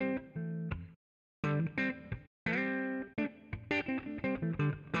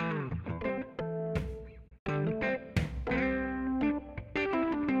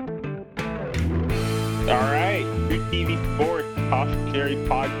All right, True TV Sports, Tosh and Jerry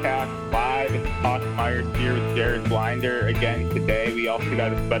podcast live. It's Tosh Myers here with Jared Blinder again today. We also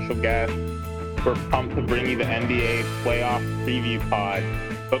got a special guest. We're pumped to bring you the NBA playoff preview pod.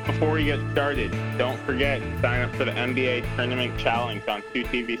 But before we get started, don't forget to sign up for the NBA Tournament Challenge on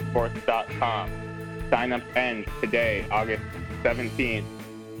 2tvsports.com. Sign up ends today, August 17th.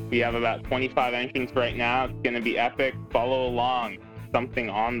 We have about 25 entrants right now. It's going to be epic. Follow along. Something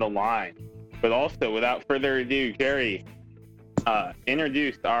on the line. But also, without further ado, Jerry,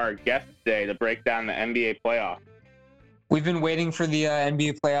 introduce our guest today to break down the NBA playoffs. We've been waiting for the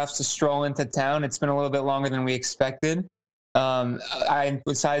NBA playoffs to stroll into town. It's been a little bit longer than we expected. I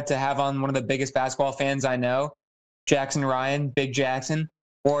decided to have on one of the biggest basketball fans I know, Jackson Ryan, Big Jackson,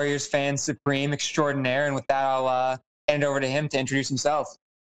 Warriors fan supreme extraordinaire. And with that, I'll hand it over to him to introduce himself.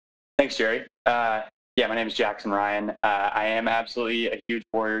 Thanks, Jerry. My name is Jackson Ryan. I am absolutely a huge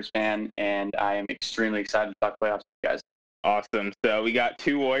Warriors fan, and I am extremely excited to talk playoffs with you guys. Awesome. So we got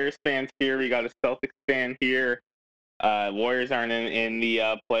two Warriors fans here. We got a Celtics fan here. Warriors aren't in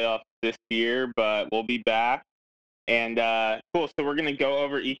the playoffs this year, but we'll be back. And cool. So we're going to go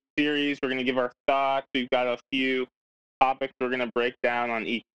over each series. We're going to give our thoughts. We've got a few topics we're going to break down on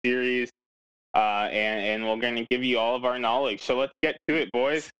each series, and we're going to give you all of our knowledge. So let's get to it,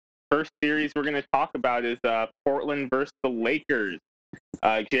 boys. First series we're going to talk about is Portland versus the Lakers.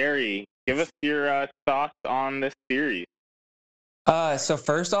 Jerry, give us your thoughts on this series. So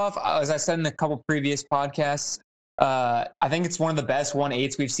first off, as I said in a couple previous podcasts, I think it's one of the best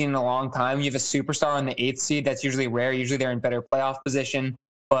 1-8s we've seen in a long time. You have a superstar on the 8th seed. That's usually rare. Usually they're in better playoff position.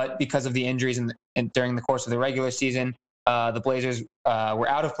 But because of the injuries and during the course of the regular season, the Blazers were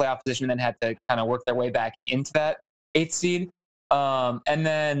out of playoff position and then had to kind of work their way back into that 8th seed. And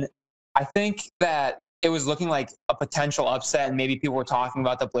then I think that it was looking like a potential upset, and maybe people were talking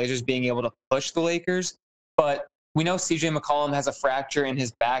about the Blazers being able to push the Lakers. But we know CJ McCollum has a fracture in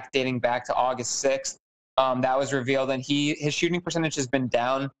his back dating back to August 6th. That was revealed, and his shooting percentage has been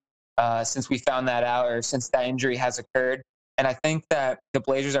down since we found that out, or since that injury has occurred. And I think that the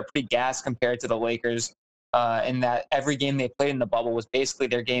Blazers are pretty gassed compared to the Lakers in that every game they played in the bubble was basically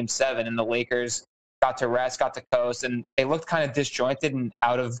their Game 7, and the Lakers got to rest, got to coast, and they looked kind of disjointed and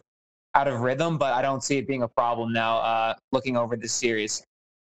out of rhythm, but I don't see it being a problem now looking over this series.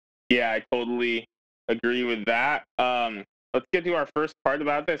 Yeah, I totally agree with that. Let's get to our first part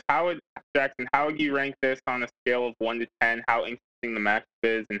about this. Jackson, how would you rank this on a scale of 1 to 10? How interesting the matchup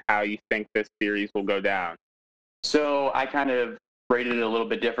is and how you think this series will go down? So I kind of rated it a little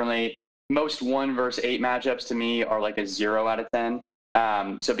bit differently. Most 1 versus 8 matchups to me are like a 0 out of 10.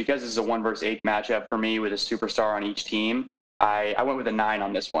 So because this is a 1 versus 8 matchup for me with a superstar on each team, I went with a 9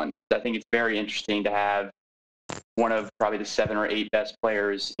 on this one. I think it's very interesting to have one of probably the 7 or 8 best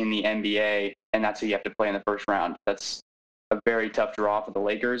players in the NBA, and that's who you have to play in the first round. That's a very tough draw for the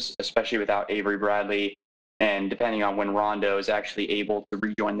Lakers, especially without Avery Bradley. And depending on when Rondo is actually able to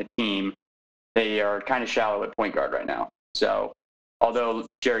rejoin the team, they are kind of shallow at point guard right now. So although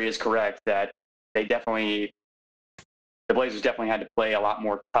Jerry is correct that the Blazers definitely had to play a lot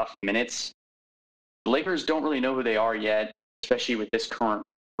more tough minutes, the Lakers don't really know who they are yet, especially with this current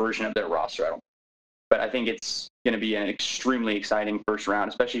version of their roster. But I think it's going to be an extremely exciting first round,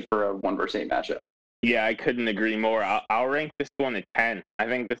 especially for a 1 versus 8 matchup. Yeah, I couldn't agree more. I'll rank this one a 10. I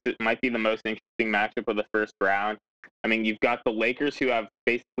think might be the most interesting matchup of the first round. I mean, you've got the Lakers who have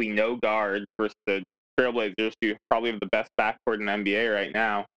basically no guards versus the Trailblazers who probably have the best backcourt in the NBA right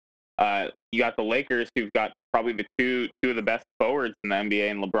now. You got the Lakers who've got probably the two of the best forwards in the NBA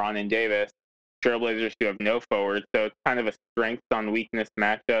in LeBron and Davis. Trailblazers who have no forwards, so it's kind of a strength on weakness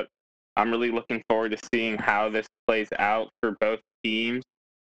matchup. I'm really looking forward to seeing how this plays out for both teams,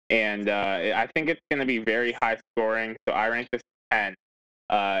 and I think it's going to be very high scoring. So I rank this 10.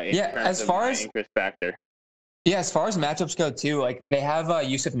 As far as interest factor. Yeah, as far as matchups go too, like they have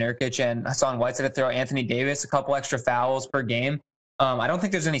Yusuf Nurkic and Hassan Whiteside to throw Anthony Davis a couple extra fouls per game. I don't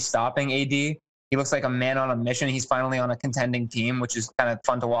think there's any stopping AD. He looks like a man on a mission. He's finally on a contending team, which is kind of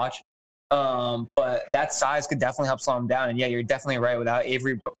fun to watch. But that size could definitely help slow him down. And yeah, you're definitely right. Without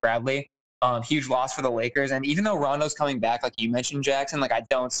Avery Bradley, huge loss for the Lakers. And even though Rondo's coming back, like you mentioned, Jackson, like I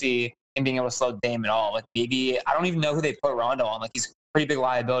don't see him being able to slow Dame at all. Like maybe I don't even know who they put Rondo on. Like he's a pretty big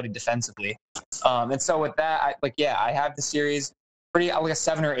liability defensively. And so with that, I have the series pretty like a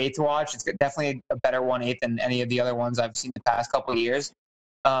 7 or 8 to watch. It's definitely a better 1/8 than any of the other ones I've seen the past couple of years.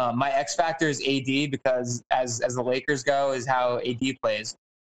 My X factor is AD because as the Lakers go, is how AD plays.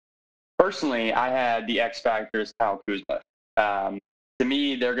 Personally, I had the X factor as Kyle Kuzma. To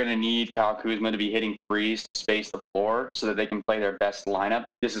me, they're going to need Kyle Kuzma to be hitting threes to space the floor so that they can play their best lineup.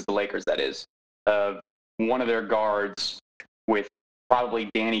 This is the Lakers, that is, of one of their guards with probably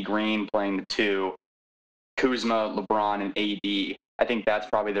Danny Green playing the 2, Kuzma, LeBron, and AD. I think that's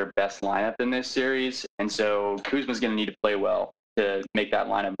probably their best lineup in this series. And so Kuzma's going to need to play well to make that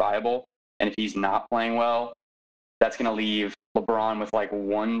lineup viable. And if he's not playing well, that's going to leave LeBron with like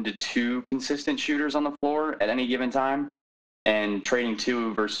 1 to 2 consistent shooters on the floor at any given time. And trading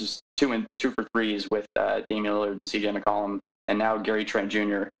 2 for 3s with Damian Lillard, CJ McCollum, and now Gary Trent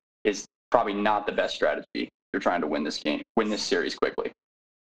Jr. is probably not the best strategy. They're trying to win this series quickly.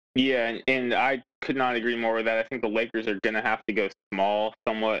 Yeah, and I could not agree more with that. I think the Lakers are going to have to go small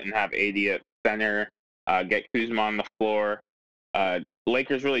somewhat and have AD at center, get Kuzma on the floor.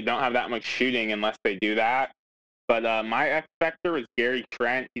 Lakers really don't have that much shooting unless they do that. But my X factor is Gary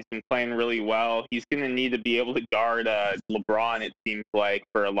Trent. He's been playing really well. He's going to need to be able to guard LeBron, it seems like,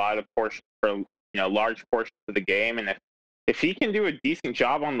 for large portions of the game. And if he can do a decent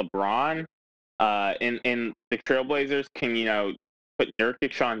job on LeBron, and the Trailblazers can put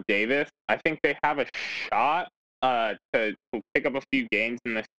Nurkic on Davis, I think they have a shot to pick up a few games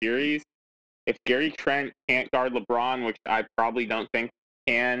in this series. If Gary Trent can't guard LeBron, which I probably don't think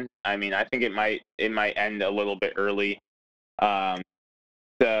he can, I mean, I think it might end a little bit early. So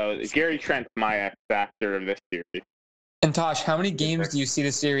Gary Trent's my X factor of this series. And Tosh, how many games do you see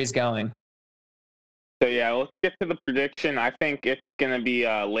the series going? So yeah, let's get to the prediction. I think it's going to be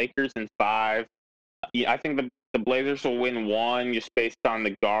Lakers in 5. I think the Blazers will win 1 just based on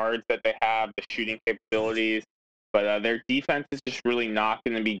the guards that they have, the shooting capabilities. But their defense is just really not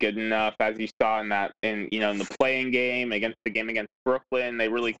going to be good enough, as you saw in the playing game against Brooklyn. They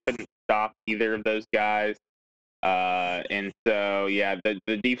really couldn't stop either of those guys. And so, yeah,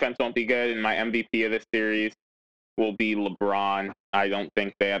 the defense won't be good. And my MVP of this series will be LeBron. I don't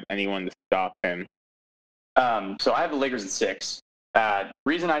think they have anyone to stop him. So I have the Lakers at 6.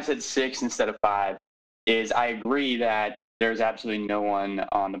 Reason I said 6 instead of 5 is I agree that there's absolutely no one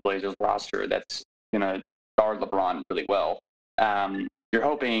on the Blazers roster that's going to guard LeBron really well. You're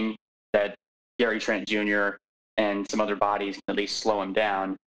hoping that Gary Trent Jr. and some other bodies can at least slow him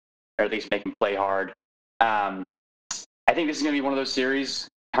down, or at least make him play hard. I think this is going to be one of those series,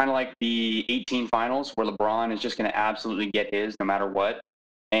 kind of like the 18 finals, where LeBron is just going to absolutely get his no matter what.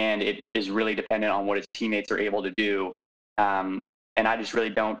 And it is really dependent on what his teammates are able to do. And I just really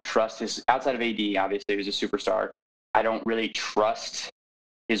don't trust his, outside of AD, obviously, who's a superstar, I don't really trust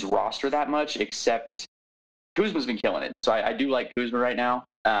his roster that much, except Kuzma's been killing it. So I do like Kuzma right now,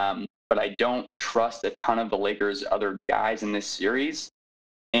 but I don't trust a ton of the Lakers' other guys in this series.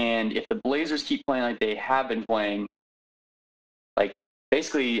 And if the Blazers keep playing like they have been playing, like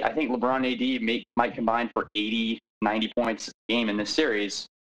basically I think LeBron and AD might combine for 80, 90 points a game in this series,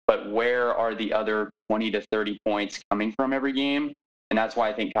 but where are the other 20 to 30 points coming from every game? And that's why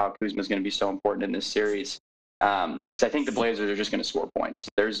I think Kyle Kuzma is going to be so important in this series. So I think the Blazers are just going to score points.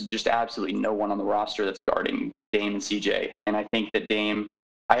 There's just absolutely no one on the roster that's guarding Dame and CJ. And I think that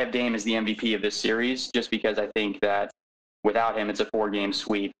I have Dame as the MVP of this series just because I think that without him, it's a 4-game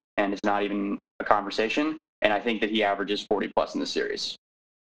sweep and it's not even a conversation. And I think that he averages 40+ in the series.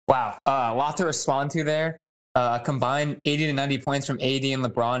 Wow. A lot to respond to there. Combined 80 to 90 points from AD and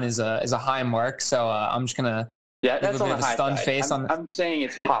LeBron is a high mark. So I'm just going to that's on the high stunned side. face I'm saying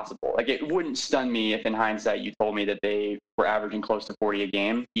it's possible. Like, it wouldn't stun me if in hindsight you told me that they were averaging close to 40 a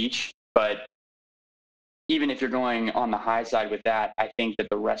game each. But even if you're going on the high side with that, I think that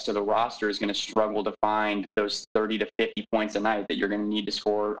the rest of the roster is going to struggle to find those 30 to 50 points a night that you're going to need to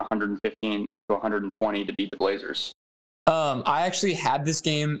score 115 to 120 to beat the Blazers. I actually had this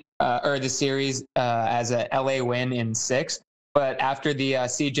game or the series as a LA win in 6, but after the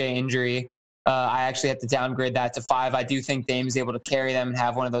CJ injury, I actually had to downgrade that to 5. I do think Dame is able to carry them and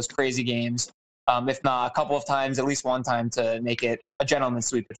have one of those crazy games, if not a couple of times, at least one time, to make it a gentleman's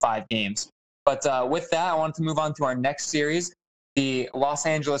sweep at 5 games. But with that, I wanted to move on to our next series, the Los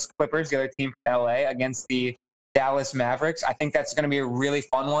Angeles Clippers, the other team from LA, against the Dallas Mavericks. I think that's going to be a really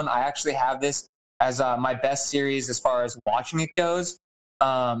fun one. I actually have this as my best series as far as watching it goes.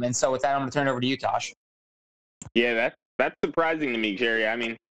 And so with that, I'm going to turn it over to you, Tosh. Yeah, that's surprising to me, Jerry. I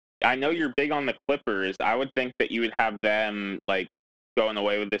mean, I know you're big on the Clippers. I would think that you would have them going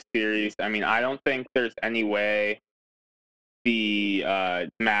away with this series. I mean, I don't think there's any way the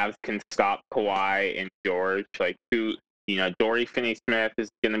Mavs can stop Kawhi and George. Dorian Finney-Smith is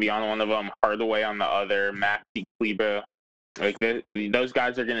going to be on one of them, Hardaway on the other, Maxi Kleber. Those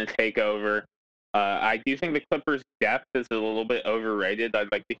guys are going to take over. I do think the Clippers' depth is a little bit overrated.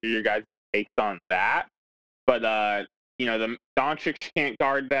 I'd like to hear your guys' takes on that. But the Doncic can't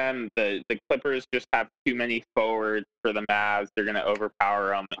guard them. The Clippers just have too many forwards for the Mavs. They're going to overpower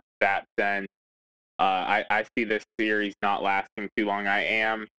them in that sense. I see this series not lasting too long. I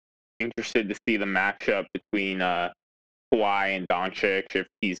am interested to see the matchup between Kawhi and Doncic if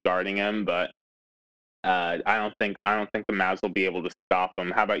he's guarding him, but I don't think the Mavs will be able to stop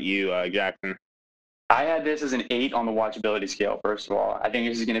him. How about you, Jackson? I had this as an 8 on the watchability scale, first of all. I think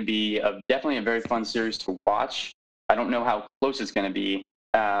this is going to be definitely a very fun series to watch. I don't know how close it's going to be.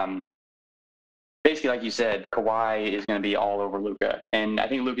 Basically, like you said, Kawhi is going to be all over Luka. And I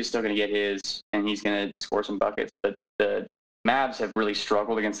think Luka's still going to get his, and he's going to score some buckets. But the Mavs have really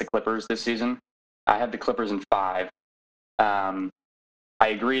struggled against the Clippers this season. I have the Clippers in 5. I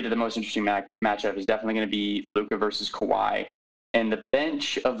agree that the most interesting matchup is definitely going to be Luka versus Kawhi. And the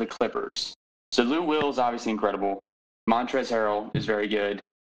bench of the Clippers. So Lou Will is obviously incredible. Montrezl Harrell is very good,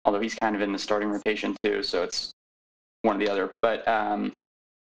 although he's kind of in the starting rotation too, so it's one or the other. But,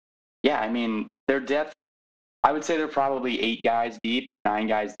 yeah, I mean, their depth, I would say they're probably 8 guys deep, 9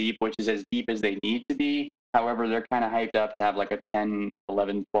 guys deep, which is as deep as they need to be. However, they're kind of hyped up to have like a 10,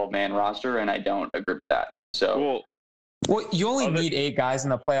 11, 12-man roster, and I don't agree with that. So, well, you only need 8 guys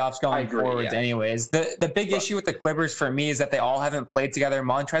in the playoffs going forwards anyways. The big issue with the Clippers for me is that they all haven't played together.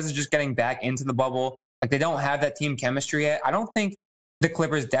 Montrez is just getting back into the bubble. Like, they don't have that team chemistry yet. I don't think the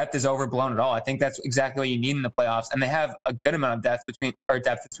Clippers' depth is overblown at all. I think that's exactly what you need in the playoffs. And they have a good amount of depth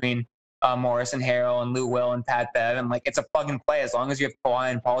between Morris and Harrell and Lou Will and Pat Bev. And, like, it's a plug and play. As long as you have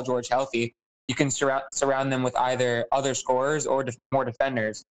Kawhi and Paul George healthy, you can surround them with either other scorers or more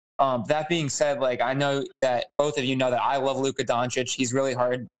defenders. That being said, like, I know that both of you know that I love Luka Doncic. He's really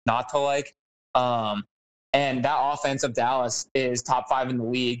hard not to like. And that offense of Dallas is top 5 in the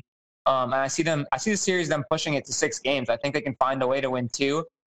league. And I see the series, them pushing it to 6 games. I think they can find a way to win 2.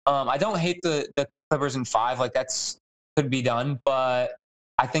 I don't hate the Clippers in 5. Like, that's could be done. But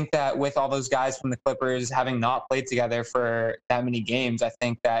I think that with all those guys from the Clippers having not played together for that many games, I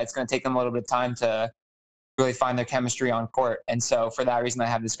think that it's going to take them a little bit of time to really find their chemistry on court. And so for that reason, I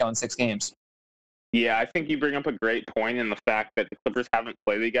have this going 6 games. Yeah, I think you bring up a great point in the fact that the Clippers haven't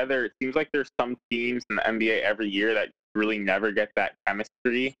played together. It seems like there's some teams in the NBA every year that really never get that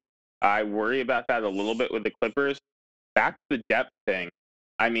chemistry. I worry about that a little bit with the Clippers. Back to the depth thing.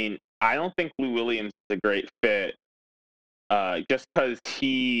 I mean, I don't think Lou Williams is a great fit just because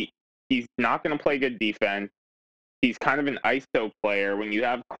he's not going to play good defense. He's kind of an ISO player. When you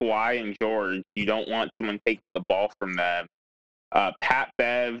have Kawhi and George, you don't want someone taking the ball from them. Pat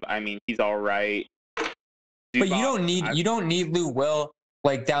Bev, I mean, he's all right. But you don't need Lou Will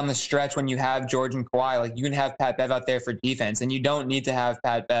like down the stretch when you have George and Kawhi. Like, you can have Pat Bev out there for defense, and you don't need to have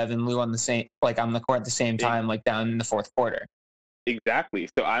Pat Bev and Lou on the court at the same time, like down in the fourth quarter. Exactly.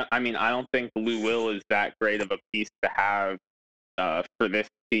 So I mean, I don't think Lou Will is that great of a piece to have for this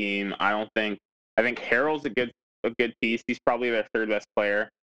team. I think Harrell's a good piece. He's probably their 3rd best player.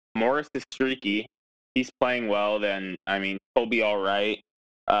 Morris is streaky. He's playing well. Then, I mean, he'll be all right.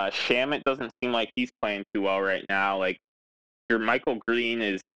 Shamet doesn't seem like he's playing too well right now. Like, your Michael Green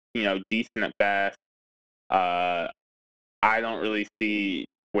is, decent at best. I don't really see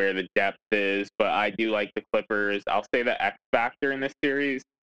where the depth is, but I do like the Clippers. I'll say the X factor in this series.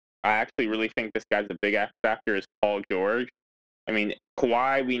 I actually really think this guy's a big X factor is Paul George. I mean,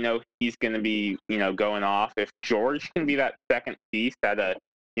 Kawhi, we know he's going to be, going off. If George can be that second piece at a,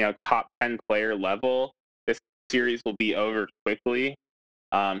 top 10 player level, this series will be over quickly.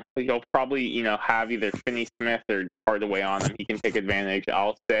 He'll probably, have either Finney Smith or Hardaway on him. He can take advantage.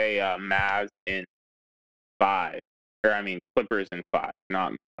 I'll say Mavs in 5. Clippers in 5,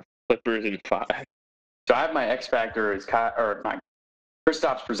 not Clippers in 5. So I have my X factor as my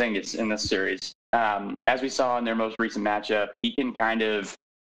Kristaps Porzingis in this series. As we saw in their most recent matchup, he can kind of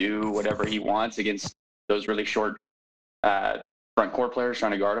do whatever he wants against those really short front court players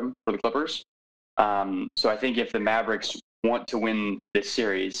trying to guard him for the Clippers. So I think if the Mavericks want to win this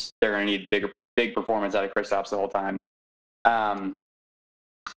series, they're going to need big performance out of Kristaps the whole time.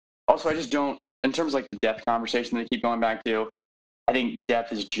 Also, I just don't, in terms of like the depth conversation that I keep going back to, I think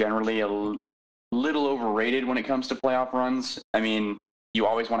depth is generally a little overrated when it comes to playoff runs. I mean, you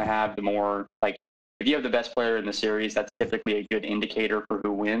always want to have the more, like, if you have the best player in the series, that's typically a good indicator for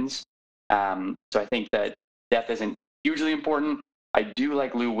who wins. So I think that depth isn't hugely important. I do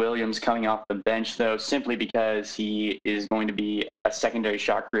like Lou Williams coming off the bench, though, simply because he is going to be a secondary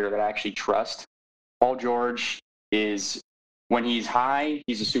shot creator that I actually trust. Paul George is, when he's high,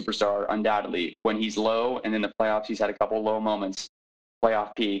 he's a superstar, undoubtedly. When he's low, and in the playoffs, he's had a couple low moments,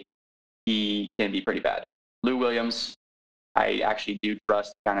 playoff peak, he can be pretty bad. Lou Williams, I actually do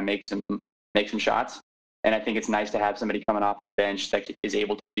trust to kind of make some shots, and I think it's nice to have somebody coming off the bench that is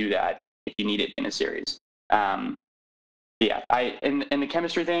able to do that if you need it in a series. Yeah, and the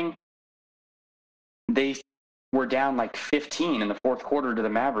chemistry thing, they were down like 15 in the fourth quarter to the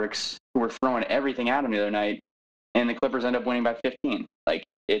Mavericks, who were throwing everything at them the other night, and the Clippers end up winning by 15. Like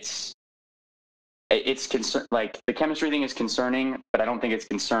it's like the chemistry thing is concerning, but I don't think it's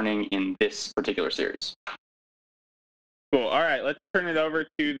concerning in this particular series. Cool. All right, let's turn it over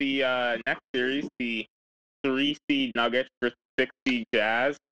to the next series, the 3-seed Nuggets versus 6-seed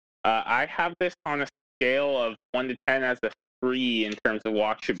Jazz. I have this on a scale of 1 to 10 as a 3 in terms of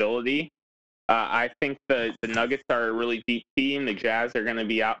watchability. I think the Nuggets are a really deep team. The Jazz are going to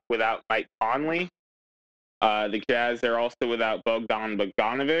be out without Mike Conley. The Jazz are also without Bogdan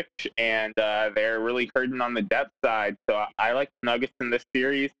Bogdanovic, and they're really hurting on the depth side. So I like the Nuggets in this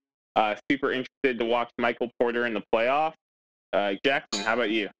series. Super interested to watch Michael Porter in the playoffs. Jackson, how about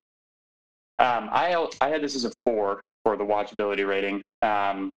you? I had this as a 4 for the watchability rating.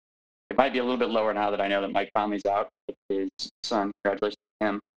 It might be a little bit lower now that I know that Mike Conley's out with his son. Congratulations to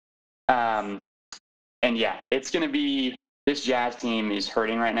him. And yeah, it's going to be, this Jazz team is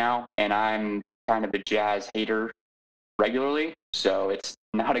hurting right now, and I'm kind of a Jazz hater regularly, so it's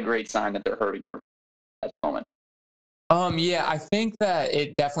not a great sign that they're hurting at the moment. Yeah, I think that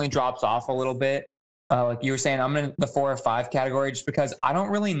it definitely drops off a little bit. Like you were saying, I'm in the 4 or 5 category just because I don't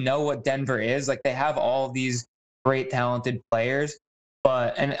really know what Denver is. Like they have all of these great talented players,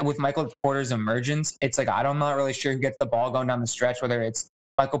 and with Michael Porter's emergence, it's like I'm not really sure who gets the ball going down the stretch, whether it's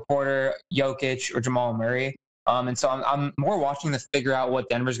Michael Porter, Jokic, or Jamal Murray. And so I'm more watching to figure out what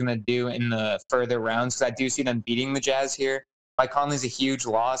Denver's going to do in the further rounds because I do see them beating the Jazz here. Mike Conley's a huge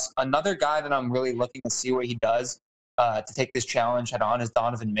loss. Another guy that I'm really looking to see what he does to take this challenge head on is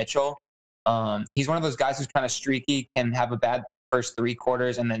Donovan Mitchell. He's one of those guys who's kind of streaky, can have a bad first 3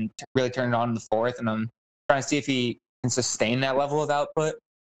 quarters and then really turn it on in the fourth. And I'm trying to see if he can sustain that level of output.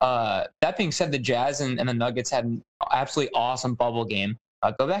 That being said, the Jazz and the Nuggets had an absolutely awesome bubble game.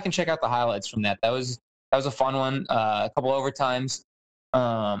 Go back and check out the highlights from that. That was a fun one. A couple overtimes.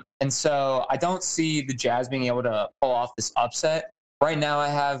 And so I don't see the Jazz being able to pull off this upset. Right now, I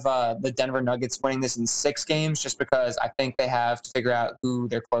have the Denver Nuggets winning this in 6 games just because I think they have to figure out who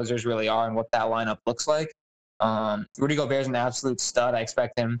their closers really are and what that lineup looks like. Rudy Gobert's an absolute stud. I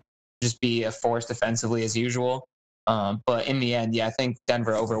expect him to just be a force defensively as usual. But in the end, yeah, I think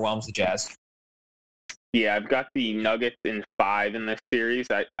Denver overwhelms the Jazz. Yeah, I've got the Nuggets in 5 in this series.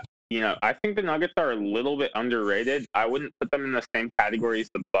 I think the Nuggets are a little bit underrated. I wouldn't put them in the same category as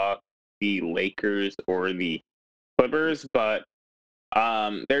the Bucks, the Lakers, or the Clippers, but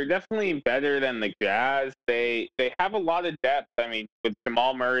they're definitely better than the Jazz. They have a lot of depth. I mean, with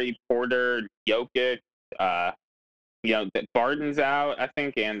Jamal Murray, Porter, Jokic, that Barton's out, I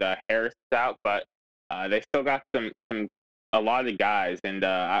think, and Harris is out, but they still got a lot of guys. And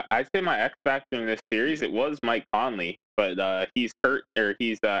I'd say my X factor in this series, it was Mike Conley, but he's hurt or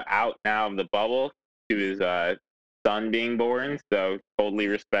he's out now of the bubble to his son being born, so totally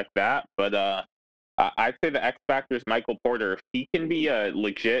respect that. But I'd say the X factor is Michael Porter. If he can be a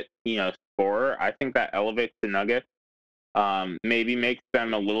legit, scorer, I think that elevates the Nuggets. Maybe makes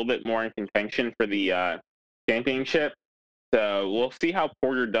them a little bit more in contention for the championship. So we'll see how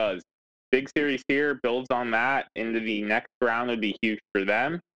Porter does. Big series here, builds on that into the next round would be huge for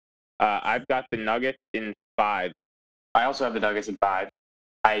them. I've got the Nuggets in 5. I also have the Nuggets in 5.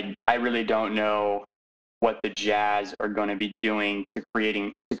 I really don't know what the Jazz are going to be doing to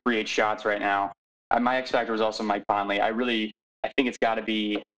create shots right now. My X factor was also Mike Conley. I think it's got to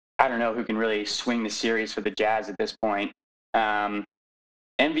be, I don't know who can really swing the series for the Jazz at this point.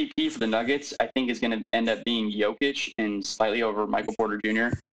 MVP for the Nuggets, I think, is going to end up being Jokic and slightly over Michael Porter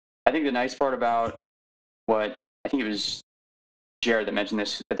Jr. I think the nice part about I think it was Jared that mentioned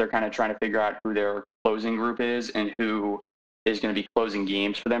this, that they're kind of trying to figure out who their closing group is and who is going to be closing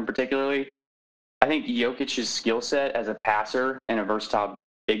games for them particularly. I think Jokic's skill set as a passer and a versatile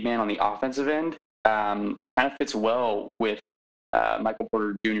big man on the offensive end kind of fits well with Michael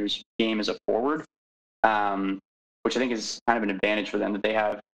Porter Jr.'s game as a forward, which I think is kind of an advantage for them that they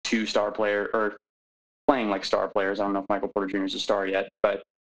have 2 star players or playing like star players. I don't know if Michael Porter Jr. is a star yet, but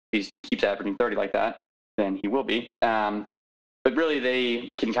if he keeps averaging 30 like that, then he will be. But really, they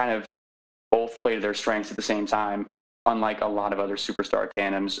can kind of both play to their strengths at the same time, unlike a lot of other superstar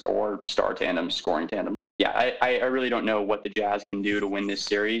tandems or star tandems, scoring tandems. Yeah, I really don't know what the Jazz can do to win this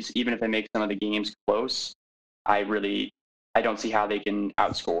series. Even if they make some of the games close, I don't see how they can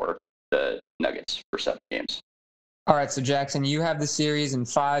outscore the Nuggets for 7 games. All right, so Jackson, you have the series in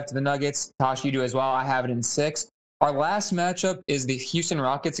 5 to the Nuggets. Tosh, you do as well. I have it in 6. Our last matchup is the Houston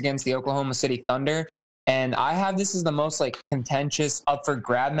Rockets against the Oklahoma City Thunder. And I have this as the most contentious up for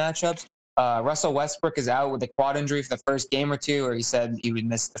grab matchups. Russell Westbrook is out with a quad injury for the first game or 2, or he said he would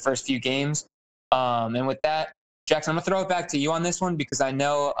miss the first few games. And with that, Jackson, I'm going to throw it back to you on this one because I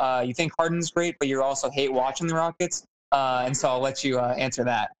know you think Harden's great, but you also hate watching the Rockets. And so I'll let you answer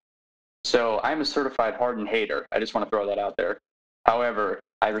that. So I'm a certified Harden hater. I just want to throw that out there. However,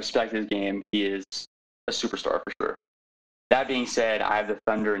 I respect his game. He is a superstar for sure. That being said, I have the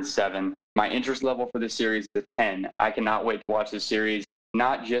Thunder in 7. My interest level for this series is a 10. I cannot wait to watch this series,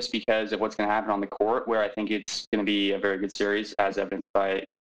 not just because of what's going to happen on the court, where I think it's going to be a very good series, as evidenced by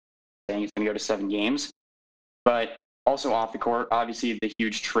saying it's going to go to 7 games, but also off the court. Obviously, the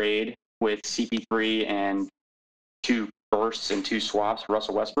huge trade with CP3 and 2 firsts and 2 swaps for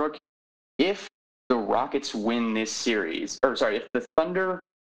Russell Westbrook. If the Rockets win this series, if the Thunder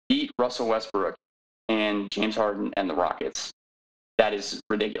beat Russell Westbrook and James Harden and the Rockets, that is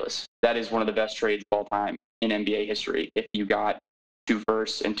ridiculous. That is one of the best trades of all time in NBA history. If you got 2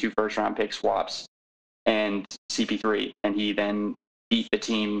 firsts and 2 first-round pick swaps and CP3, and he then beat the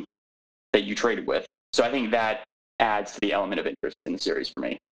team that you traded with. So I think that adds to the element of interest in the series for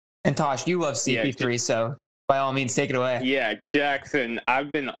me. And Tosh, you love CP3, so by all means, take it away. Yeah, Jackson,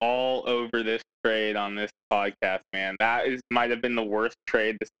 I've been all over this trade on this podcast, man. That might have been the worst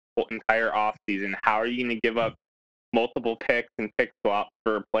trade this whole entire offseason. How are you going to give up multiple picks and pick swaps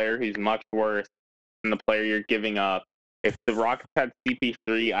for a player who's much worse than the player you're giving up? If the Rockets had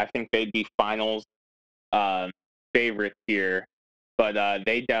CP3, I think they'd be finals favorites here. But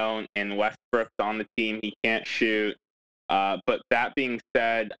they don't, and Westbrook's on the team. He can't shoot. But that being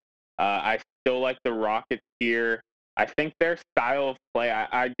said, I still like the Rockets here. I think their style of play,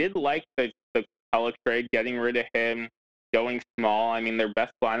 I did like the Capella trade, getting rid of him, going small. I mean, their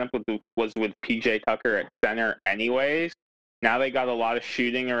best lineup was with PJ Tucker at center anyways. Now they got a lot of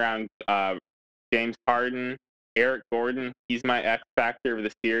shooting around James Harden. Eric Gordon, he's my X factor of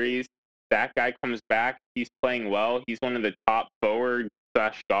the series. That guy comes back. He's playing well. He's one of the top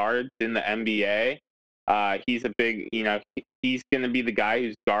forward/guards in the NBA. He's a big, he's going to be the guy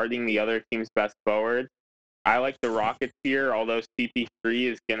who's guarding the other team's best forward. I like the Rockets here, although CP3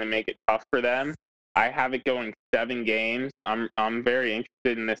 is going to make it tough for them. I have it going 7 games. I'm very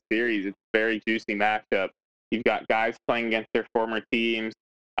interested in this series. It's a very juicy matchup. You've got guys playing against their former teams.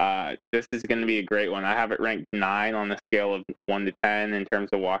 This is going to be a great one. I have it ranked 9 on the scale of 1 to 10 in terms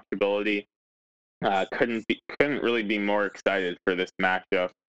of watchability. Couldn't really be more excited for this matchup.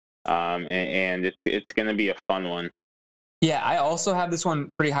 And it's going to be a fun one. Yeah, I also have this one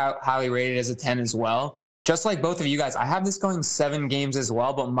pretty highly rated as a 10 as well. Just like both of you guys, I have this going 7 games as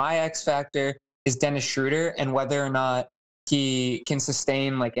well, but my X factor is Dennis Schroeder and whether or not he can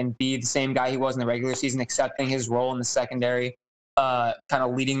sustain and be the same guy he was in the regular season, accepting his role in the secondary, kind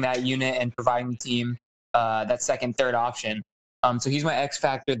of leading that unit and providing the team that second, third option. So he's my X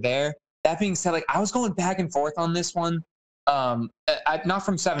factor there. That being said, I was going back and forth on this one. Not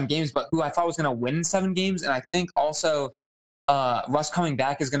from 7 games, but who I thought was going to win 7 games. And I think also Russ coming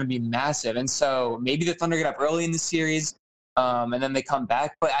back is going to be massive. And so maybe the Thunder get up early in the series and then they come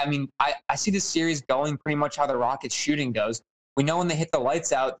back. But, I mean, I see this series going pretty much how the Rockets shooting goes. We know when they hit the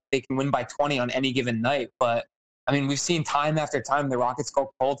lights out, they can win by 20 on any given night. But, I mean, we've seen time after time the Rockets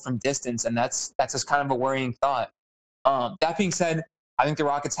go cold from distance, and that's just kind of a worrying thought. That being said, I think the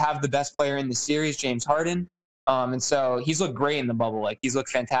Rockets have the best player in the series, James Harden. And so he's looked great in the bubble. He's looked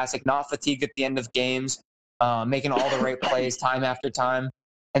fantastic, not fatigued at the end of games, making all the right plays time after time.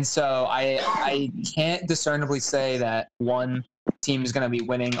 And so I can't discernibly say that one team is going to be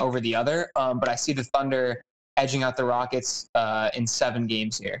winning over the other, but I see the Thunder edging out the Rockets in 7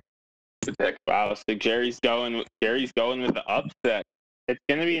 games here. Good pick. Wow, so Jerry's going with the upset. It's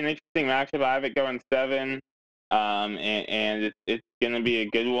going to be an interesting matchup. I have it going 7, and it's going to be a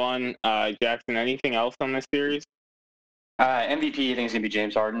good one. Jackson, anything else on this series? MVP, I think, is going to be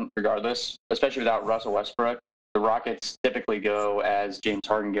James Harden, regardless, especially without Russell Westbrook. The Rockets typically go as James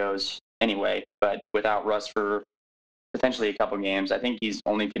Harden goes anyway, but without Russ for potentially a couple games. I think he's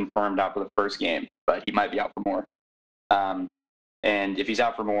only confirmed out for the first game, but he might be out for more. And if he's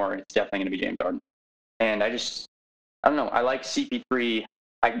out for more, it's definitely going to be James Harden. And I don't know. I like CP3.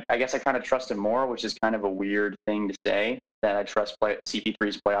 I guess I kind of trust him more, which is kind of a weird thing to say, that I trust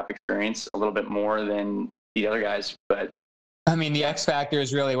CP3's playoff experience a little bit more than the other guys. But I mean, the X factor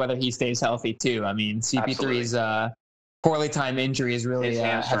is really whether he stays healthy too. I mean, CP3's poorly timed injury has really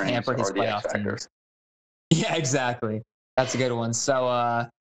have hampered his playoff teams. Yeah, exactly. That's a good one. So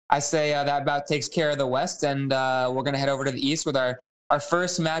I say that about takes care of the West, and we're going to head over to the East with our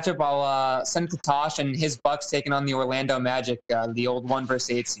first matchup. I'll send it to Tosh and his Bucks taking on the Orlando Magic, the old 1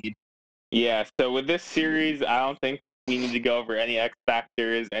 versus 8 seed. Yeah, so with this series, I don't think we need to go over any X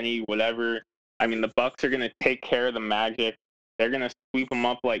factors, any whatever. I mean, the Bucks are going to take care of the Magic. They're going to sweep them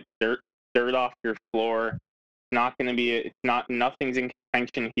up like dirt dirt off your floor. It's not going to be. Nothing's in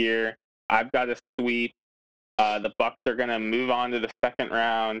contention here. I've got a sweep. The Bucks are going to move on to the second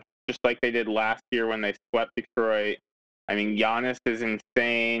round, just like they did last year when they swept Detroit. I mean, Giannis is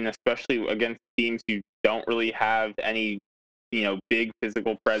insane, especially against teams who don't really have any, big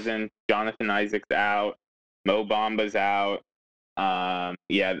physical presence. Jonathan Isaac's out. Mo Bamba's out.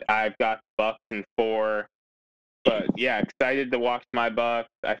 I've got Bucks in 4. But, yeah, excited to watch my Bucks.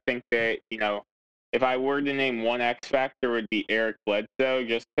 I think that, if I were to name one X factor, it would be Eric Bledsoe,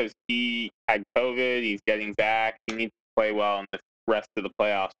 just because he had COVID, he's getting back, he needs to play well in the rest of the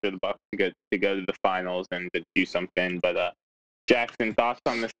playoffs for the Bucks to go to the finals and to do something. But Jackson, thoughts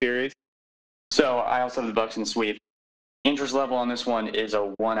on this series? So I also have the Bucks in the sweep. Interest level on this one is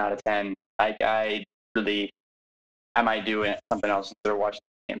a 1 out of 10. I might do something else instead of watching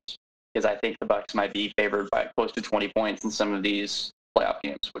the games, because I think the Bucks might be favored by close to 20 points in some of these playoff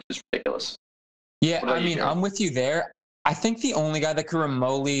games, which is ridiculous. Yeah, I'm with you there. I think the only guy that could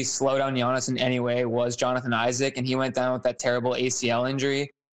remotely slow down Giannis in any way was Jonathan Isaac, and he went down with that terrible ACL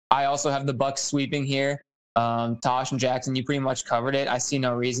injury. I also have the Bucks sweeping here. Tosh and Jackson, you pretty much covered it. I see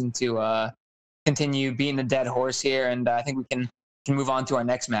no reason to continue beating the dead horse here, and I think we can move on to our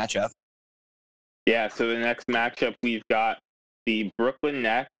next matchup. Yeah, so the next matchup, we've got the Brooklyn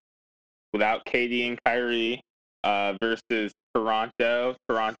Nets without KD and Kyrie versus Toronto.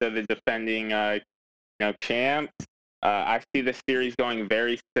 Toronto, the defending champs. I see the series going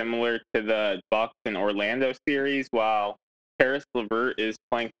very similar to the Bucks and Orlando series. While Caris LeVert is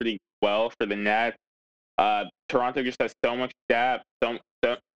playing pretty well for the Nets, Toronto just has so much depth,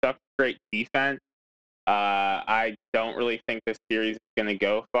 such great defense. I don't really think this series is going to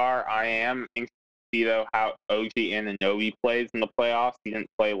go far. I am interested to see, though, how OG Anunoby plays in the playoffs. He didn't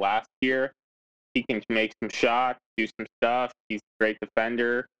play last year. He can make some shots, do some stuff. He's a great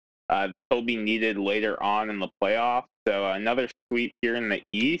defender. He'll be needed later on in the playoffs. So another sweep here in the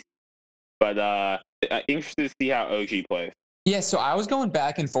East. But interested to see how OG plays. Yeah, so I was going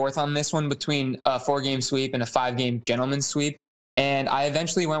back and forth on this one between a 4-game sweep and a 5-game gentleman's sweep. And I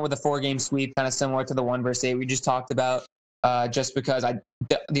eventually went with a 4-game sweep, kind of similar to the 1 versus 8 we just talked about, just because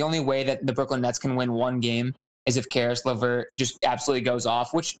the only way that the Brooklyn Nets can win 1 game is if Caris LeVert just absolutely goes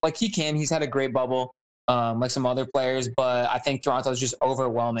off, which, like, he can. He's had a great bubble, like some other players, but I think Toronto's just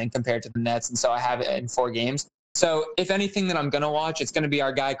overwhelming compared to the Nets, and so I have it in 4 games. So if anything that I'm going to watch, it's going to be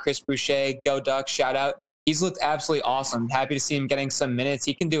our guy, Chris Boucher. Go Ducks, shout out. He's looked absolutely awesome. Happy to see him getting some minutes.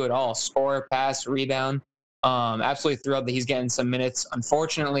 He can do it all: score, pass, rebound. Absolutely thrilled that he's getting some minutes.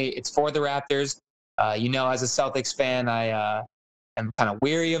 Unfortunately, it's for the Raptors. As a Celtics fan, I am kind of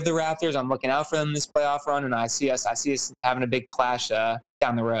weary of the Raptors. I'm looking out for them this playoff run, and I see us having a big clash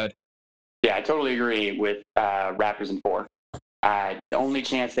down the road. Yeah, I totally agree with Raptors in 4. The only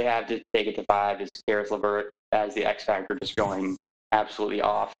chance they have to take it to 5 is Caris LeVert as the X factor, just going absolutely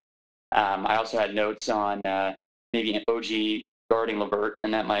off. I also had notes on maybe an OG guarding LeVert,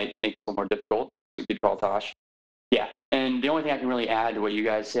 and that might make it a little more difficult. Good call, Tosh. Yeah, and the only thing I can really add to what you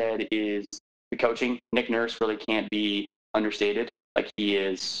guys said is the coaching. Nick Nurse really can't be understated. Like, he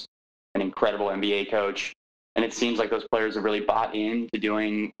is an incredible NBA coach, and it seems like those players have really bought into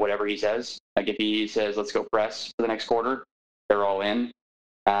doing whatever he says. Like, if he says, let's go press for the next quarter, they're all in,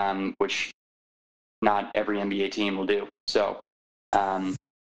 which not every NBA team will do. So, I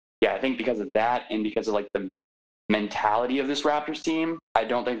think because of that and because of, like, the mentality of this Raptors team, I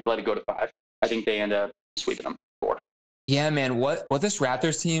don't think they'll let it go to 5. I think they end up sweeping them 4. Yeah, man, what this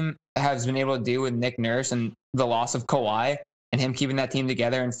Raptors team has been able to do with Nick Nurse and the loss of Kawhi and him keeping that team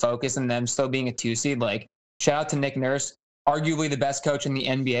together and focus and them still being a 2 seed, like, shout out to Nick Nurse, arguably the best coach in the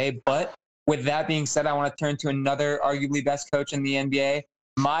NBA. But with that being said, I want to turn to another arguably best coach in the NBA,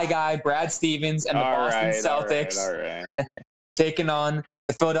 my guy, Brad Stevens and the Boston Celtics, all right. taking on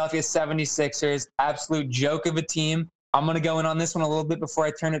the Philadelphia 76ers. Absolute joke of a team. I'm going to go in on this one a little bit before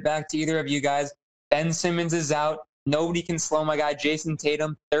I turn it back to either of you guys. Ben Simmons is out. Nobody can slow my guy, Jason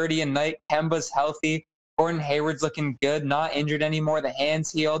Tatum, 30 a night. Kemba's healthy. Gordon Hayward's looking good, not injured anymore. The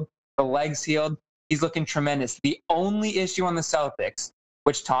hand's healed. The leg's healed. He's looking tremendous. The only issue on the Celtics,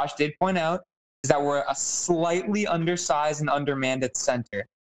 which Tosh did point out, is that we're a slightly undersized and undermanned at center.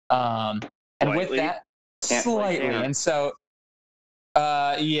 And with that, slightly. And so,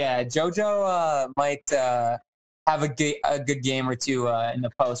 JoJo might have a good game or two in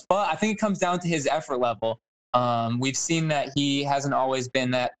the post. But I think it comes down to his effort level. We've seen that he hasn't always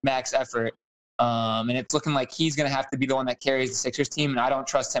been that max effort. And it's looking like he's going to have to be the one that carries the Sixers team, and I don't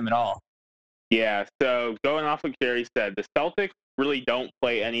trust him at all. Yeah, so going off what Jerry said, the Celtics really don't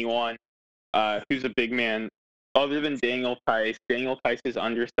play anyone who's a big man other than Daniel Tice. Daniel Tice is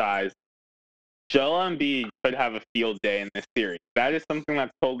undersized. Joel Embiid could have a field day in this series. That is something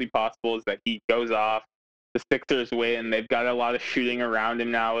that's totally possible, is that he goes off, the Sixers win, they've got a lot of shooting around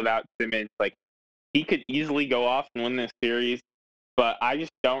him now without Simmons. Like, he could easily go off and win this series, but I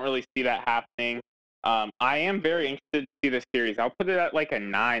just don't really see that happening. I am very interested to see this series. I'll put it at like a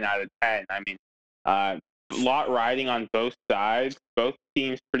 9 out of 10. I mean, a lot riding on both sides, both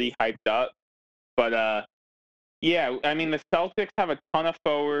teams pretty hyped up. But, yeah, I mean, the Celtics have a ton of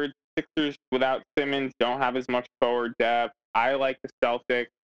forwards. Sixers without Simmons don't have as much forward depth. I like the Celtics,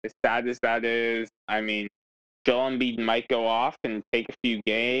 as sad as that is. I mean, Joel Embiid might go off and take a few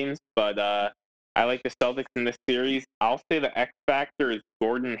games, but I like the Celtics in this series. I'll say the X factor is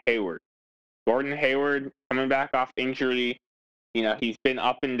Gordon Hayward. Gordon Hayward coming back off injury. You know, he's been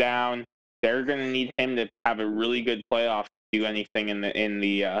up and down. They're going to need him to have a really good playoff to do anything in the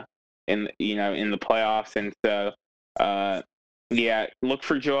playoffs. And so, yeah, look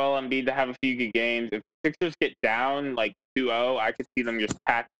for Joel Embiid to have a few good games. If Sixers get down like 2-0, I could see them just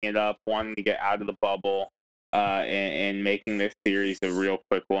packing it up, wanting to get out of the bubble, and making this series a real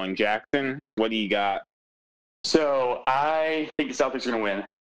quick one. Jackson, what do you got? So I think the Celtics are going to win.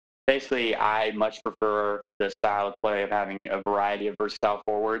 Basically, I much prefer the style of play of having a variety of versatile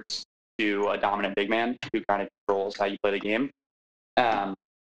forwards to a dominant big man who kind of controls how you play the game.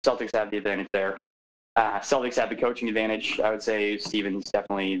 Celtics have the advantage there. Celtics have the coaching advantage. I would say Stevens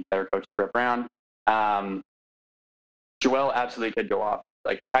definitely a better coach than Brett Brown. Joel absolutely could go off.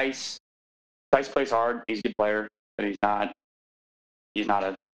 Like Tice plays hard. He's a good player, but he's not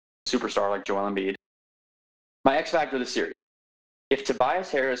a superstar like Joel Embiid. My X factor of the series: if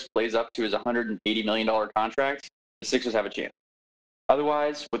Tobias Harris plays up to his $180 million contract, the Sixers have a chance.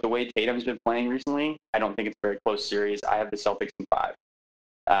 Otherwise, with the way Tatum's been playing recently, I don't think it's a very close series. I have the Celtics in 5.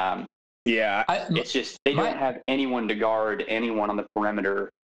 It's just they don't have anyone to guard anyone on the perimeter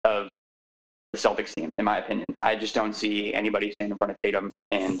of the Celtics team, in my opinion. I just don't see anybody standing in front of Tatum.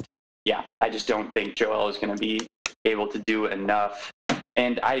 And, yeah, I just don't think Joel is going to be able to do enough.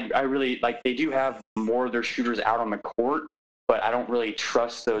 And I really, like, they do have more of their shooters out on the court, but I don't really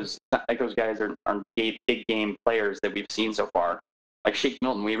trust those. Like, those guys are big game players that we've seen so far. Like Shake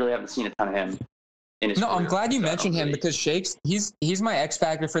Milton, we really haven't seen a ton of him. I'm glad you mentioned him because Shake's he's my X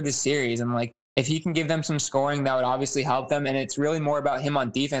factor for this series, and like if he can give them some scoring, that would obviously help them. And it's really more about him on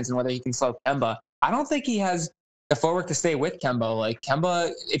defense and whether he can slow Kemba. I don't think he has the footwork to stay with Kemba. Like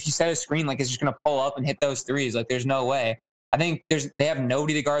Kemba, if you set a screen, like is just gonna pull up and hit those threes. Like there's no way. I think they have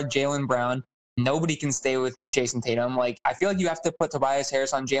nobody to guard Jaylen Brown. Nobody can stay with Jason Tatum. Like I feel like you have to put Tobias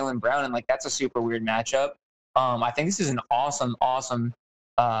Harris on Jaylen Brown, and like that's a super weird matchup. I think this is an awesome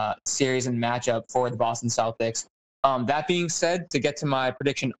series and matchup for the Boston Celtics. That being said, to get to my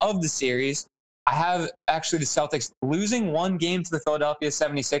prediction of the series, I have actually the Celtics losing one game to the Philadelphia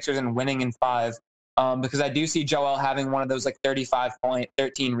 76ers and winning in 5, because I do see Joel having one of those like 35-point,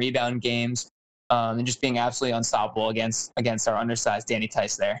 13 rebound games, and just being absolutely unstoppable against our undersized Danny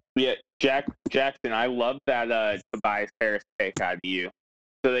Tice there. Yeah, Jackson, I love that Tobias Harris pick out of you.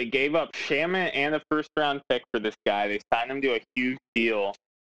 So they gave up Shaman and a first-round pick for this guy. They signed him to a huge deal.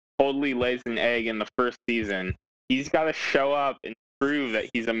 Totally lays an egg in the first season. He's got to show up and prove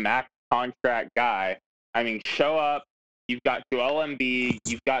that he's a max contract guy. I mean, show up. You've got Joel Embiid.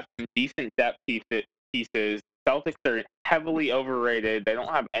 You've got some decent depth pieces. Celtics are heavily overrated. They don't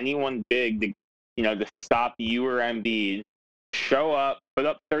have anyone big to stop you or Embiid. Show up, put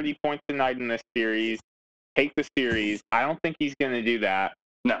up 30 points a night in this series, take the series. I don't think he's going to do that.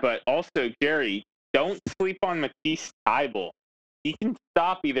 No. But also, Jerry, don't sleep on Matisse Thybulle. He can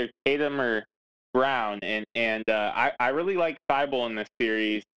stop either Tatum or Brown, and I really like Thybulle in this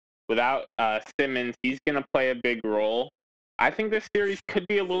series. Without Simmons, he's going to play a big role. I think this series could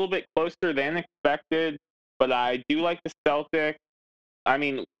be a little bit closer than expected, but I do like the Celtics. I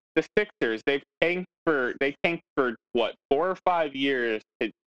mean, the Sixers, they tanked for what, 4 or 5 years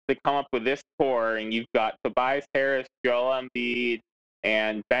to come up with this core, and you've got Tobias Harris, Joel Embiid,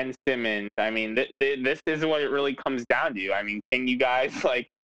 and Ben Simmons. I mean, this is what it really comes down to. I mean, can you guys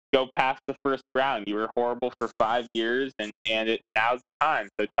go past the first round? You were horrible for 5 years, and now's the time.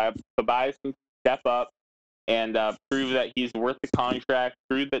 So Tobias can step up and prove that he's worth the contract,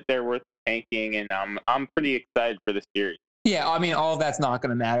 prove that they're worth tanking, and I'm pretty excited for the series. Yeah, I mean, all of that's not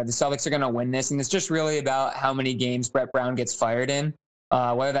going to matter. The Celtics are going to win this, and it's just really about how many games Brett Brown gets fired in,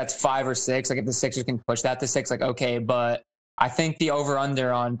 whether that's 5 or 6. Like if the Sixers can push that to 6, like okay, but I think the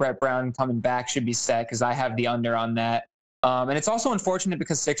over-under on Brett Brown coming back should be set because I have the under on that. And it's also unfortunate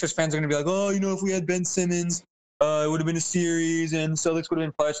because Sixers fans are going to be like, oh, if we had Ben Simmons, it would have been a series and Celtics would have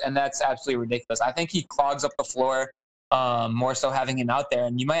been pushed. And that's absolutely ridiculous. I think he clogs up the floor more so having him out there.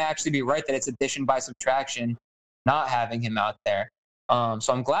 And you might actually be right that it's addition by subtraction, not having him out there.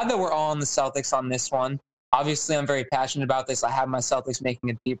 So I'm glad that we're all on the Celtics on this one. Obviously, I'm very passionate about this. I have my Celtics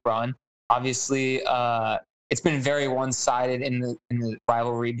making a deep run. Obviously, it's been very one-sided in the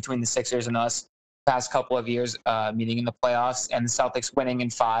rivalry between the Sixers and us past couple of years, meeting in the playoffs, and the Celtics winning in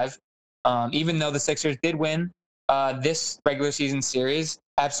 5. Even though the Sixers did win this regular season series,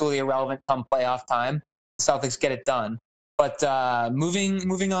 absolutely irrelevant come playoff time. The Celtics get it done. But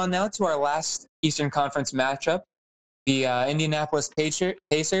moving on now to our last Eastern Conference matchup, the Indianapolis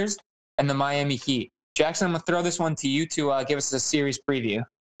Pacers and the Miami Heat. Jackson, I'm going to throw this one to you to give us a series preview.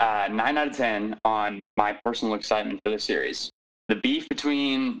 9 out of 10 on my personal excitement for the series. The beef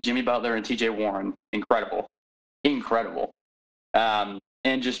between Jimmy Butler and TJ Warren, incredible.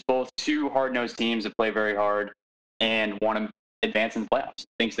 And just both two hard-nosed teams that play very hard and want to advance in the playoffs,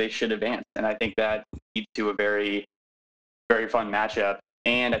 thinks they should advance. And I think that leads to a very, very fun matchup.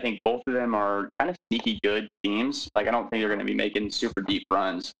 And I think both of them are kind of sneaky good teams. Like, I don't think they're going to be making super deep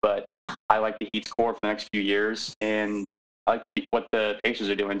runs, but I like the Heat's core for the next few years. And I like what the Pacers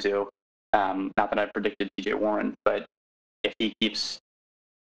are doing too. Not that I predicted TJ Warren, but if he keeps,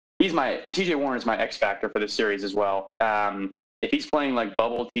 TJ Warren is my X factor for this series as well. If he's playing like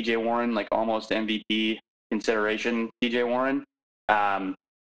bubble TJ Warren, like almost MVP consideration TJ Warren, then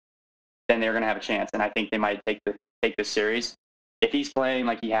they're going to have a chance. And I think they might take this series. If he's playing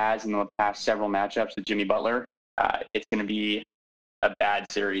like he has in the past several matchups with Jimmy Butler, it's going to be a bad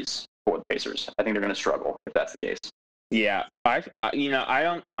series for the Pacers. I think they're going to struggle if that's the case. Yeah, I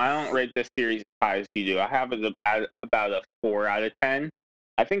don't rate this series as high as you do. I have it at about a 4 out of 10.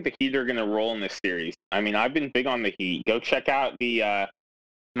 I think the Heat are going to roll in this series. I mean, I've been big on the Heat. Go check out the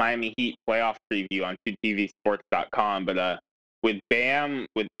Miami Heat playoff preview on 2tvsports.com. But with Bam,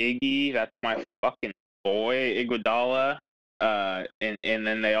 with Iggy, that's my fucking boy, Iguodala. And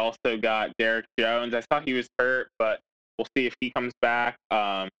then they also got Derek Jones. I thought he was hurt, but we'll see if he comes back.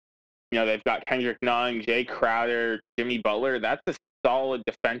 They've got Kendrick Nunn, Jay Crowder, Jimmy Butler. That's a solid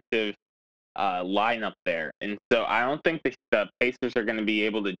defensive lineup there. And so I don't think the Pacers are going to be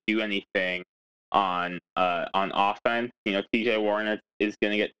able to do anything on offense. TJ Warren is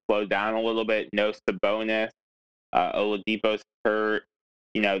going to get slowed down a little bit. No Sabonis. Oladipo's hurt.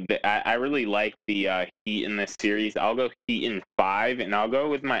 I really like the Heat in this series. I'll go Heat in 5, and I'll go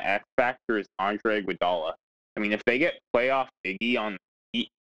with my X factor is Andre Iguodala. I mean, if they get playoff Iggy on the Heat,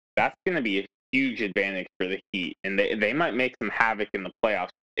 that's going to be a huge advantage for the Heat, and they might make some havoc in the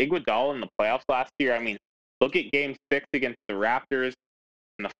playoffs. Iguodala in the playoffs last year, I mean, look at Game 6 against the Raptors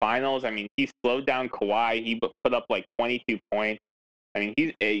in the finals. I mean, he slowed down Kawhi. He put up like 22 points. I mean,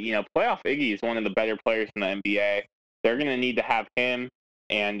 playoff Iggy is one of the better players in the NBA. They're going to need to have him.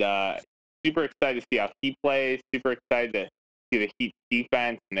 And super excited to see how he plays. Super excited to see the Heat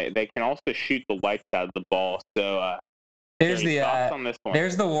defense. And they can also shoot the lights out of the ball. So there's thoughts on this one?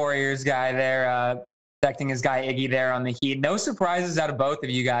 There's the Warriors guy there, protecting his guy Iggy there on the Heat. No surprises out of both of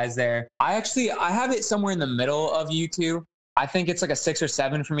you guys there. I have it somewhere in the middle of you two. I think it's like a 6 or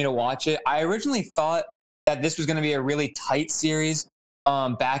 7 for me to watch it. I originally thought that this was going to be a really tight series,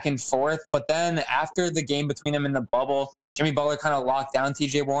 back and forth. But then after the game between them in the bubble, Jimmy Butler kind of locked down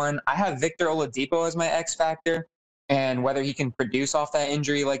TJ Warren. I have Victor Oladipo as my X factor, and whether he can produce off that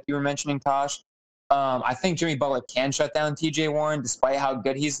injury like you were mentioning, Tosh. I think Jimmy Butler can shut down TJ Warren despite how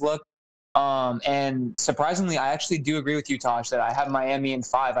good he's looked. And surprisingly, I actually do agree with you, Tosh, that I have Miami in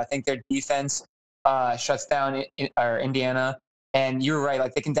 5. I think their defense shuts down Indiana. And you're right,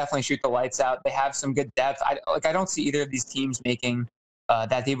 like they can definitely shoot the lights out. They have some good depth. I don't see either of these teams making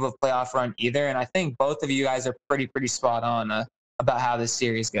that deep of a playoff run either. And I think both of you guys are pretty spot on about how this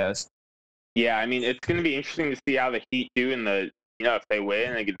series goes. Yeah, I mean, it's going to be interesting to see how the Heat do in the, if they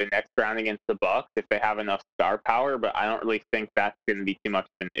win and get the next round against the Bucks, if they have enough star power. But I don't really think that's going to be too much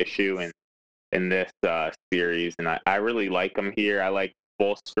of an issue in this series. And I really like them here. I like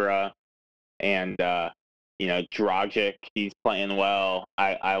Bolstra and, Dragic. He's playing well.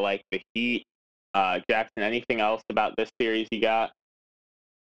 I like the Heat. Jackson, anything else about this series you got?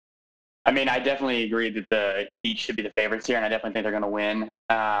 I mean, I definitely agree that the Heat should be the favorites here, and I definitely think they're going to win.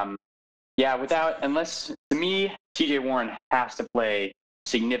 Unless, to me, TJ Warren has to play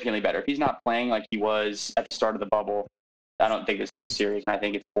significantly better. If he's not playing like he was at the start of the bubble, I don't think it's serious, and I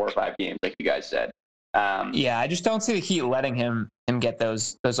think it's 4 or 5 games, like you guys said. I just don't see the Heat letting him get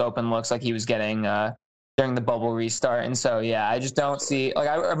those open looks like he was getting during the bubble restart. And so, I just don't see, like,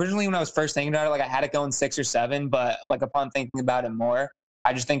 originally when I was first thinking about it, like I had it going 6 or 7, but like upon thinking about it more,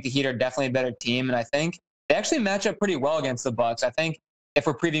 I just think the Heat are definitely a better team, and I think they actually match up pretty well against the Bucks. I think if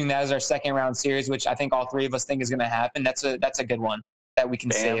we're previewing that as our second round series, which I think all three of us think is going to happen, that's a good one that we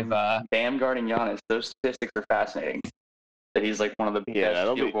can save. Bam guarding Giannis. Those statistics are fascinating. That he's like one of the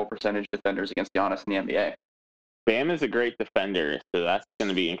best field goal percentage defenders against Giannis in the NBA. Bam is a great defender, so that's going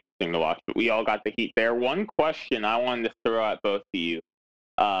to be interesting to watch. But we all got the heat there. One question I wanted to throw at both of you.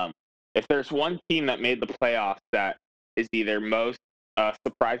 If there's one team that made the playoffs that is either most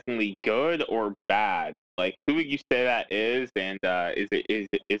surprisingly good or bad, like who would you say that is? And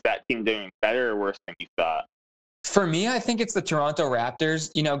is that team doing better or worse than you thought? For me, I think it's the Toronto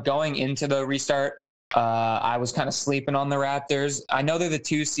Raptors. You know, going into the restart, I was kind of sleeping on the Raptors. I know they're the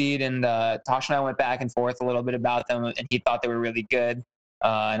 2 seed, and Tosh and I went back and forth a little bit about them, and he thought they were really good.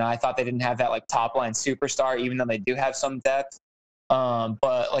 And I thought they didn't have that like top line superstar, even though they do have some depth.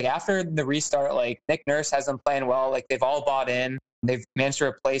 But like after the restart, like Nick Nurse has them playing well. Like they've all bought in. They've managed to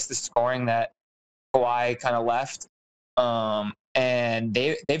replace the scoring that Kawhi kind of left. And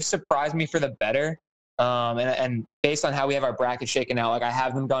they've surprised me for the better. And based on how we have our bracket shaken out, like I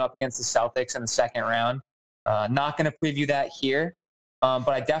have them going up against the Celtics in the second round. Not going to preview that here, but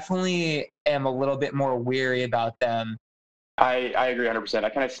I definitely am a little bit more weary about them. I agree 100%. I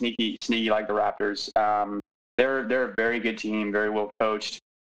kind of sneaky like the Raptors. They're a very good team, very well coached.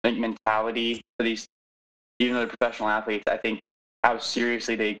 I think mentality for these, even though they're professional athletes, I think how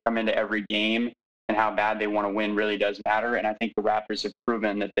seriously they come into every game and how bad they want to win really does matter. And I think the Raptors have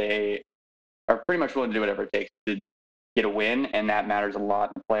proven that they are pretty much willing to do whatever it takes to get a win, and that matters a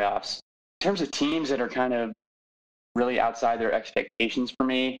lot in the playoffs. In terms of teams that are kind of really outside their expectations for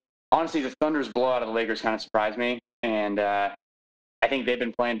me, honestly, the Thunder's blowout of the Lakers kind of surprised me, and I think they've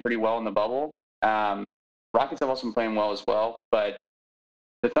been playing pretty well in the bubble. Rockets have also been playing well as well, but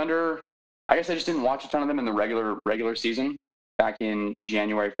the Thunder, I guess I just didn't watch a ton of them in the regular season back in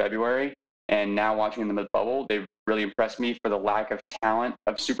January, February, and now watching them in the bubble, they've really impressed me for the lack of talent,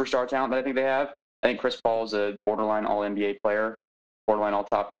 of superstar talent that I think they have. I think Chris Paul is a borderline All-NBA player, borderline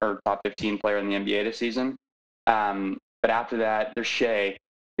top 15 player in the NBA this season. But after that, there's Shea,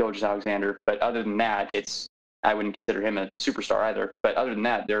 Gilgeous-Alexander. But other than that, I wouldn't consider him a superstar either. But other than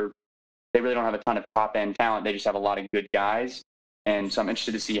that, they really don't have a ton of top-end talent. They just have a lot of good guys. And so I'm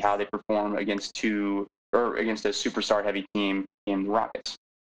interested to see how they perform against a superstar-heavy team in the Rockets.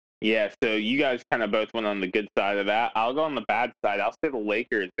 Yeah, so you guys kind of both went on the good side of that. I'll go on the bad side. I'll say the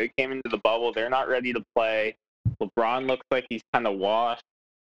Lakers. They came into the bubble. They're not ready to play. LeBron looks like he's kind of washed.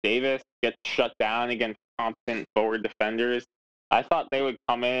 Davis gets shut down against competent forward defenders. I thought they would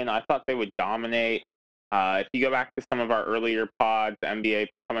come in. I thought they would dominate. If you go back to some of our earlier pods, NBA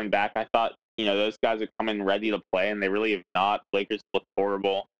coming back, I thought, those guys would come in ready to play, and they really have not. Lakers look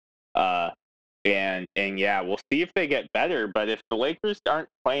horrible. And yeah, we'll see if they get better. But if the Lakers aren't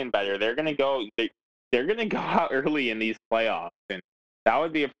playing better, they're gonna go out early in these playoffs, and that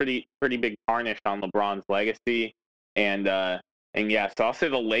would be a pretty big tarnish on LeBron's legacy. And yeah, so I'll say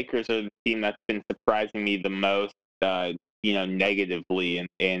the Lakers are the team that's been surprising me the most, negatively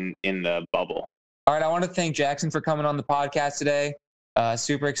in the bubble. All right, I want to thank Jackson for coming on the podcast today.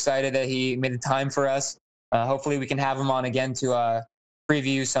 Super excited that he made the time for us. Hopefully, we can have him on again to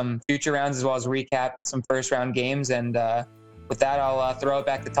preview some future rounds as well as recap some first round games. And with that, I'll throw it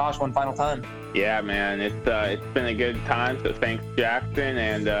back to Tosh one final time. Yeah, man, it's been a good time. So thanks, Jackson.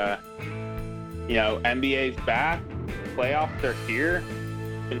 And NBA's back. Playoffs are here.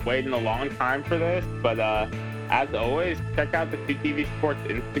 Been waiting a long time for this, but as always, check out the 2TV Sports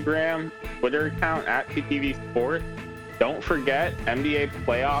Instagram, Twitter account at 2TV Sports. Don't forget, NBA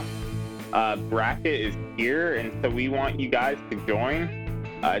playoff bracket is here, and so we want you guys to join.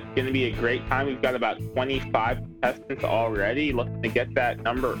 It's going to be a great time. We've got about 25 contestants already, looking to get that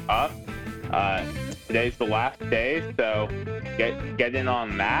number up. Today's the last day, so get in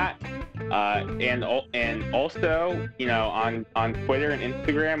on that. And also, on Twitter and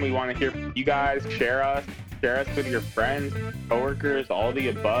Instagram, we want to hear from you guys. Share us with your friends, coworkers, all the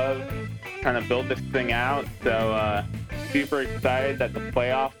above. Trying to build this thing out. So super excited that the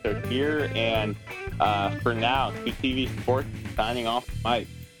playoffs are here. And for now, 2TV Sports signing off, Mike.